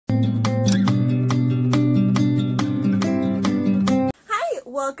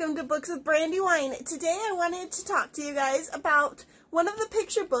welcome to Books with Brandywine. Today I wanted to talk to you guys about one of the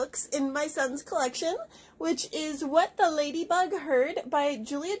picture books in my son's collection, which is What the Ladybug Heard by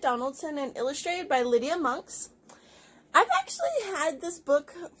Julia Donaldson and illustrated by Lydia Monks. I've actually had this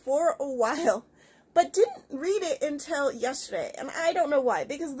book for a while, but didn't read it until yesterday, and I don't know why,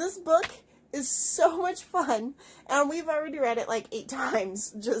 because this book is so much fun, and we've already read it like 8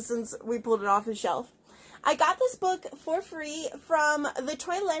 times just since we pulled it off the shelf. I got this book for free from the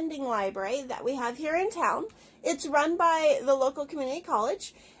toy lending library that we have here in town. It's run by the local community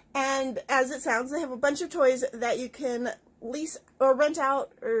college, and as it sounds, they have a bunch of toys that you can lease or rent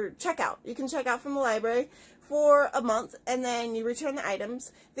out or check out. You can check out from the library for a month, and then you return the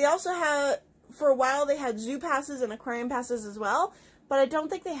items. They also have, for a while, they had zoo passes and aquarium passes as well, but I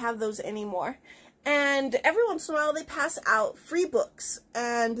don't think they have those anymore. And every once in a while, they pass out free books,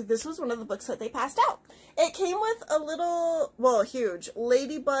 and this was one of the books that they passed out. It came with a little, well, huge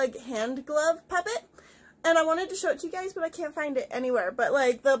Ladybug hand glove puppet, and I wanted to show it to you guys, but I can't find it anywhere. But,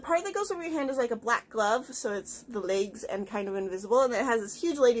 like, the part that goes over your hand is like a black glove, so it's the legs and kind of invisible, and it has this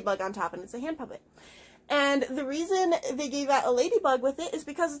huge ladybug on top, and it's a hand puppet. And the reason they gave out a ladybug with it is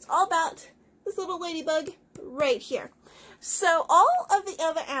because it's all about this little ladybug right here. So all of the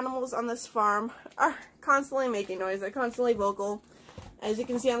other animals on this farm are constantly making noise. They're constantly vocal, as you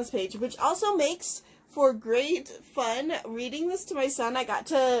can see on this page, which also makes for great fun. Reading this to my son, I got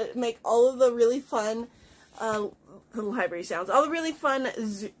to make all of the really fun library sounds, all the really fun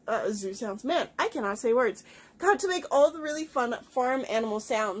zoo sounds. Man, I cannot say words. Got to make all the really fun farm animal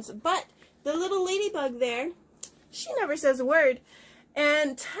sounds, but the little ladybug there, she never says a word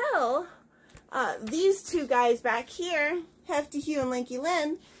until these two guys back here, Hefty Hugh and Lanky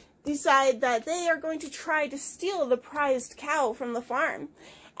Lynn, decide that they are going to try to steal the prized cow from the farm.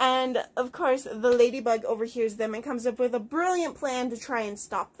 And, of course, the ladybug overhears them and comes up with a brilliant plan to try and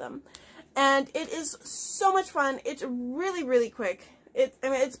stop them. And it is so much fun. It's really, really quick. I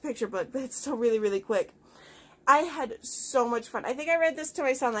mean, it's a picture book, but it's still really, really quick. I had so much fun. I think I read this to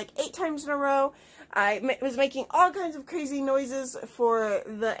my son like 8 times in a row. I was making all kinds of crazy noises for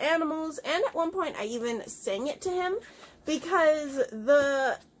the animals, and at one point I even sang it to him, because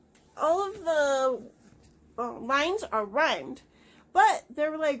all of the lines are rhymed, but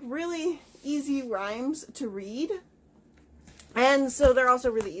they're like really easy rhymes to read, and so they're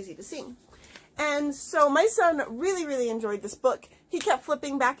also really easy to sing. And so my son really, really enjoyed this book. He kept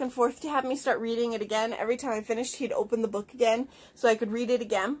flipping back and forth to have me start reading it again. Every time I finished, he'd open the book again so I could read it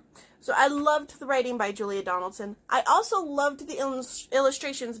again. So I loved the writing by Julia Donaldson. I also loved the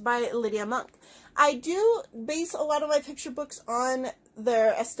illustrations by Lydia Monks. I do base a lot of my picture books on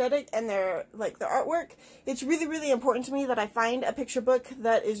their aesthetic and their artwork. It's really, really important to me that I find a picture book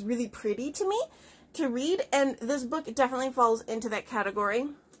that is really pretty to me to read, and this book definitely falls into that category.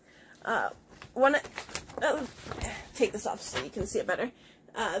 Take this off so you can see it better.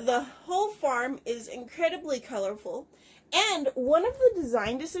 The whole farm is incredibly colorful, and one of the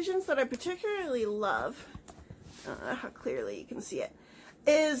design decisions that I particularly love, how clearly you can see it,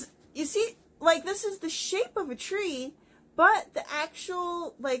 is, you see, like, this is the shape of a tree, but the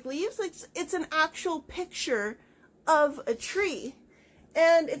actual, like, leaves, it's an actual picture of a tree.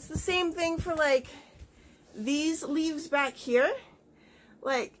 And it's the same thing for, like, these leaves back here.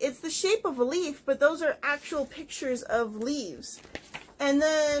 Like, it's the shape of a leaf, but those are actual pictures of leaves. And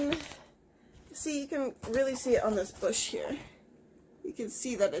then, see, you can really see it on this bush here. You can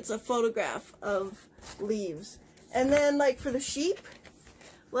see that it's a photograph of leaves. And then, like, for the sheep,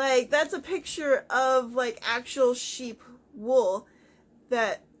 like, that's a picture of, like, actual sheep wool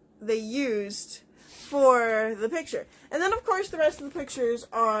that they used for the picture. And then, of course, the rest of the pictures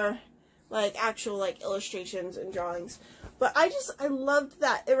are, like, actual, like, illustrations and drawings. But I loved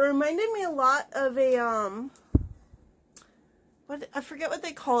that. It reminded me a lot of a, I forget what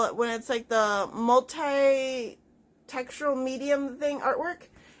they call it when it's like the multi-textural medium thing artwork.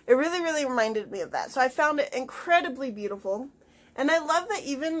 It really, really reminded me of that. So I found it incredibly beautiful. And I love that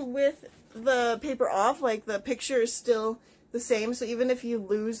even with the paper off, like, the picture is still the same. So even if you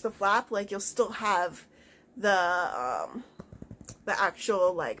lose the flap, like, you'll still have the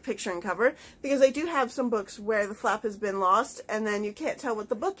actual, like, picture and cover, because I do have some books where the flap has been lost and then you can't tell what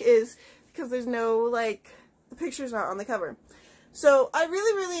the book is because there's no, like, the picture's not on the cover. So I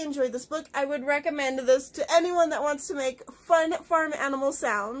really, really enjoyed this book. I would recommend this to anyone that wants to make fun farm animal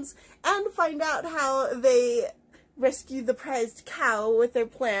sounds and find out how they rescue the prized cow with their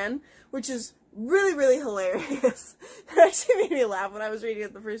plan, which is really, really hilarious. It actually made me laugh when I was reading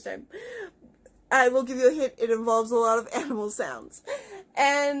it the first time. I will give you a hint, it involves a lot of animal sounds.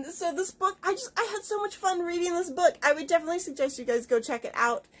 And so this book, I had so much fun reading this book. I would definitely suggest you guys go check it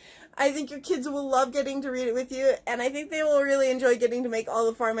out. I think your kids will love getting to read it with you, and I think they will really enjoy getting to make all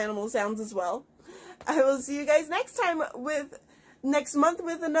the farm animal sounds as well. I will see you guys next month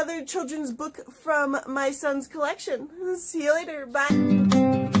with another children's book from my son's collection. See you later. Bye.